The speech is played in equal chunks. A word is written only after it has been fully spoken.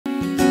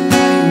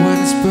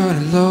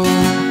burning low.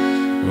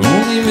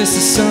 Only miss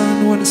the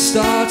sun when it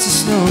starts to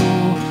snow.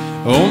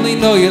 Only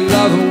know you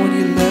love her when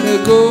you let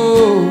her go.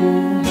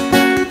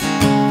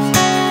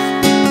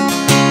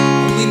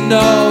 Only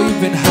know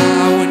you've been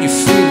high when you're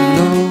feeling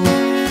low.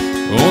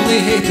 Only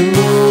hate the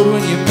road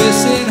when you're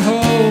missing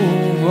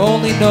home.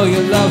 Only know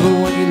you love her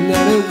when you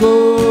let her go.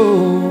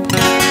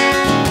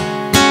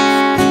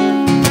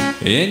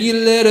 And you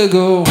let her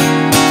go.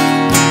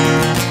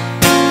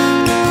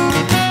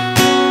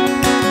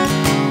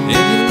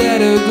 And you let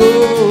her go.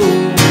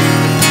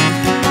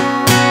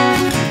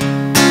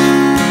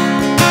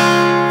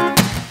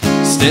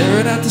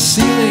 Staring at the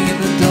ceiling in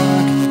the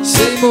dark,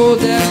 same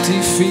old empty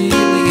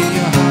feeling in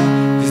your heart.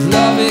 'Cause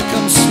love, it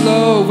comes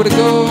slow, but it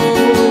goes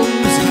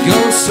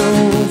so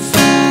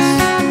fast.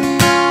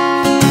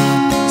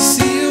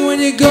 See you when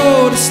you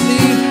go to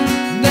sleep,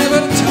 never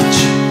to touch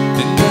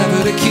and never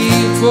to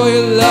keep. For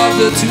you loved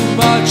her too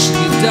much,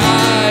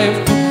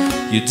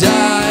 you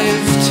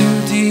dive too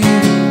deep.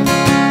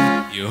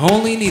 You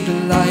only need the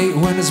light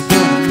when it's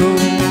burning low.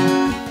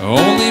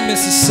 Only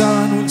miss the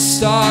sun when it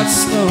starts to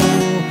snow.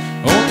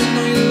 Only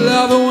know you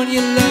love her when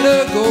you let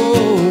her go.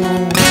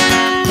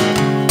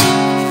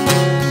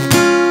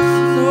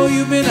 Know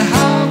you've been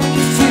high when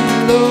you're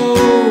feeling low.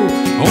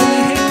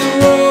 Only hate the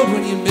road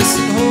when you're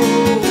missing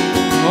home.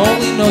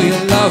 Only know you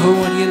love her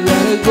when you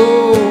let her go.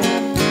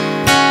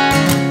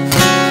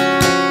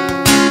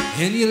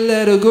 And you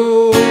let her go.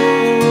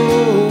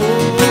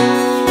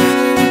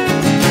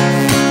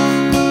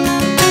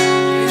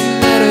 And you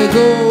let her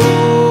go.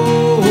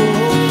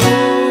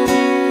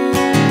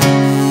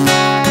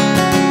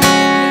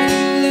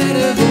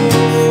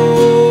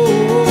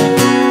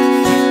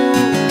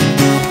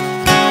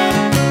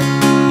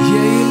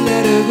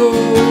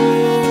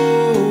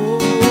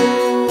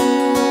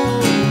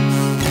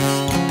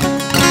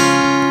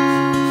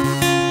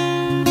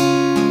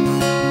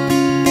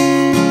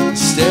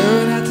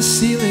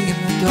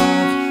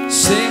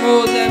 Same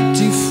old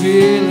empty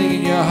feeling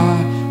in your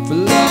heart. For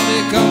love,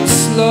 it comes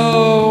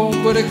slow,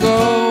 but it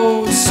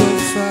goes so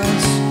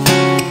fast.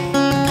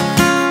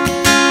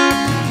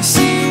 You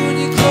see when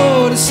you go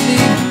to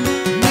sleep,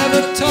 never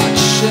to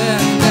touch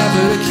and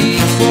never to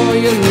keep. For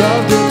you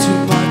loved her too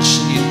much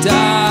and you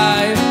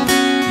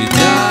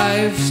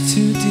dive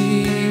too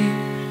deep.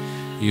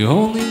 You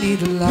only need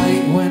the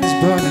light when it's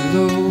burning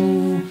low.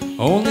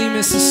 Only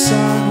miss the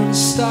sun when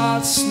it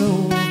starts to snow.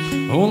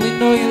 Only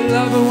know you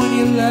love her when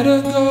you let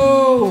her go.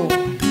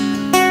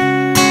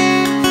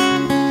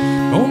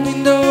 Only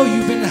know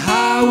you've been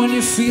high when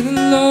you're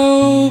feeling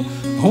low.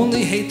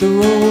 Only hate the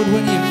road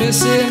when you're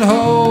missing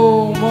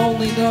home.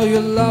 Only know you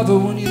love her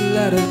when you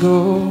let her go.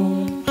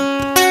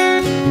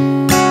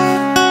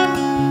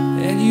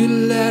 And you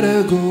let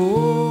her go.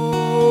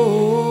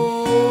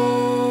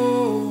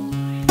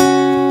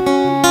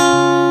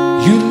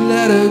 You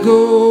let her go.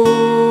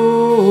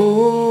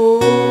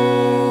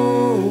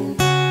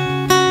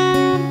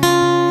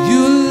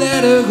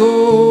 Let her go.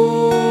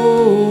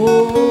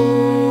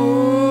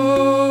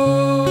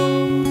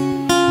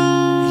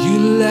 You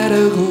let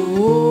her go.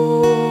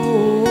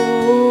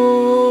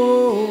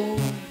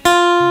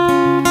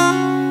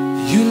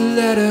 You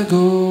let her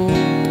go.